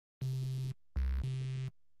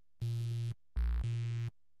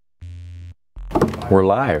We're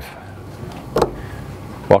live.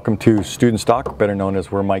 Welcome to StudentStock, better known as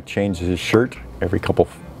where Mike changes his shirt every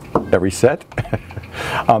set.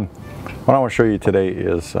 What I want to show you today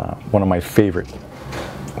is one of my favorite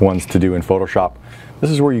ones to do in Photoshop. This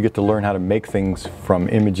is where you get to learn how to make things from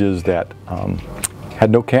images that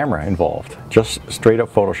had no camera involved, just straight up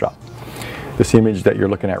Photoshop. This image that you're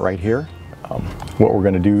looking at right here, what we're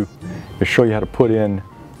going to do is show you how to put in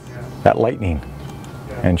that lightning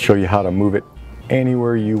and show you how to move it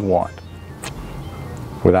anywhere you want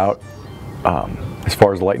without, as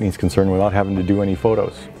far as the lightning is concerned, without having to do any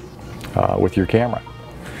photos with your camera.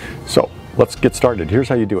 So let's get started. Here's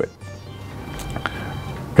how you do it.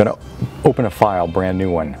 Gonna open a file, brand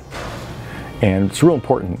new one, and it's real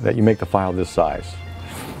important that you make the file this size,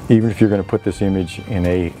 even if you're going to put this image in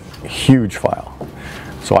a huge file.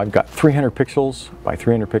 So I've got 300 pixels by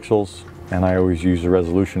 300 pixels, and I always use a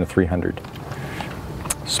resolution of 300.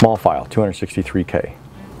 Small file, 263K.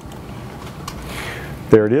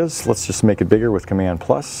 There it is. Let's just make it bigger with Command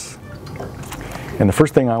plus. And the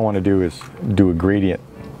first thing I want to do is do a gradient.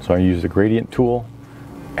 So I use the gradient tool,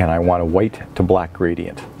 and I want a white to black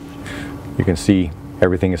gradient. You can see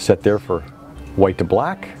everything is set there for white to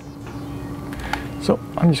black. So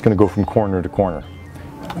I'm just going to go from corner to corner.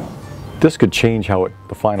 This could change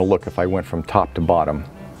the final look if I went from top to bottom.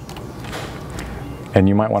 And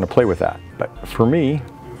you might want to play with that. But for me,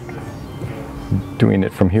 doing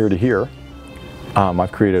it from here to here,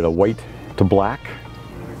 I've created a white to black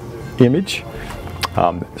image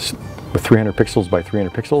with 300 pixels by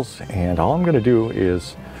 300 pixels, and all I'm going to do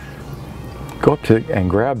is go up to and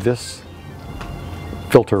grab this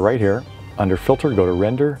filter right here. Under filter, go to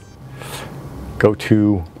render, go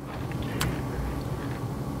to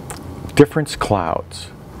difference clouds,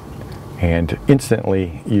 and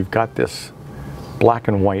instantly you've got this black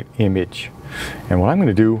and white image. And what I'm going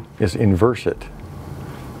to do is inverse it.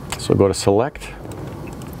 So go to select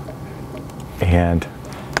and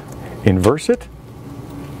inverse it.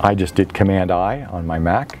 I just did Command I on my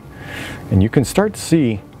Mac, and you can start to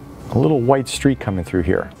see a little white streak coming through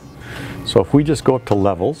here. So if we just go up to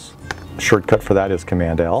levels, shortcut for that is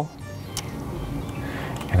Command L.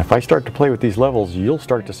 And if I start to play with these levels, you'll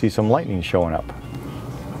start to see some lightning showing up.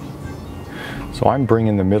 So I'm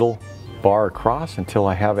bringing the middle bar across until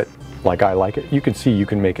I have it like I like it. You can see you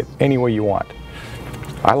can make it any way you want.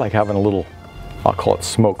 I like having a little, I'll call it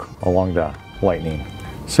smoke along the lightning.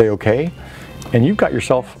 Say OK, and you've got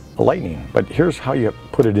yourself a lightning. But here's how you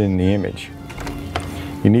put it in the image.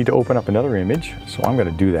 You need to open up another image, so I'm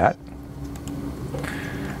going to do that.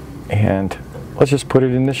 And let's just put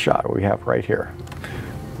it in this shot we have right here.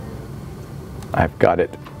 I've got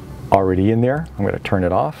it already in there. I'm going to turn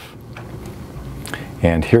it off.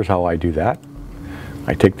 And here's how I do that.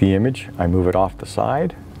 I take the image, I move it off the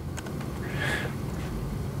side,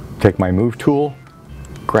 take my move tool,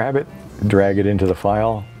 grab it, drag it into the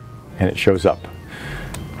file, and it shows up.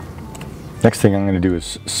 Next thing I'm going to do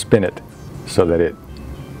is spin it so that it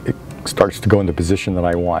starts to go in the position that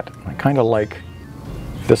I want. I kind of like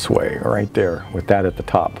this way, right there, with that at the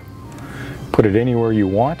top. Put it anywhere you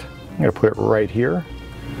want. I'm going to put it right here.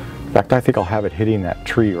 In fact, I think I'll have it hitting that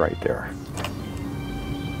tree right there.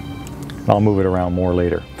 I'll move it around more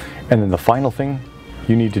later. And then the final thing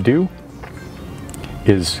you need to do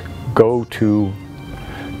is go to,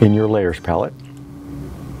 in your layers palette,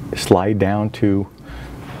 slide down to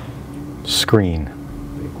screen.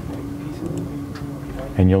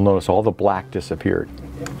 And you'll notice all the black disappeared.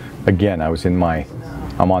 Again,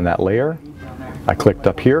 I'm on that layer. I clicked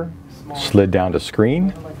up here, slid down to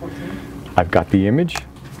screen. I've got the image.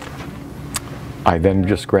 I then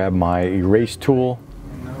just grab my erase tool,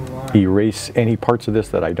 erase any parts of this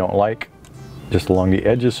that I don't like, just along the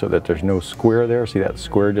edges so that there's no square there. See that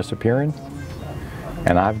square disappearing?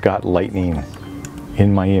 And I've got lightning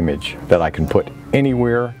in my image that I can put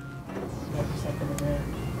anywhere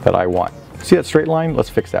that I want. See that straight line? Let's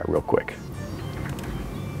fix that real quick.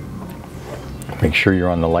 Make sure you're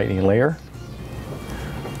on the lightning layer.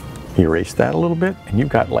 Erase that a little bit, and you've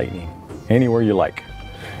got lightning anywhere you like.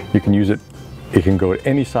 You can use it. It can go to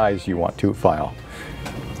any size you want to file.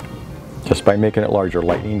 Just by making it larger.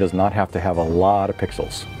 Lightning does not have to have a lot of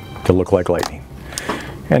pixels to look like lightning.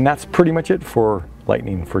 And that's pretty much it for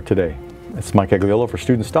lightning for today. It's Mike Agliolo for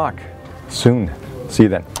StudentStock. Soon. See you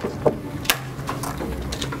then.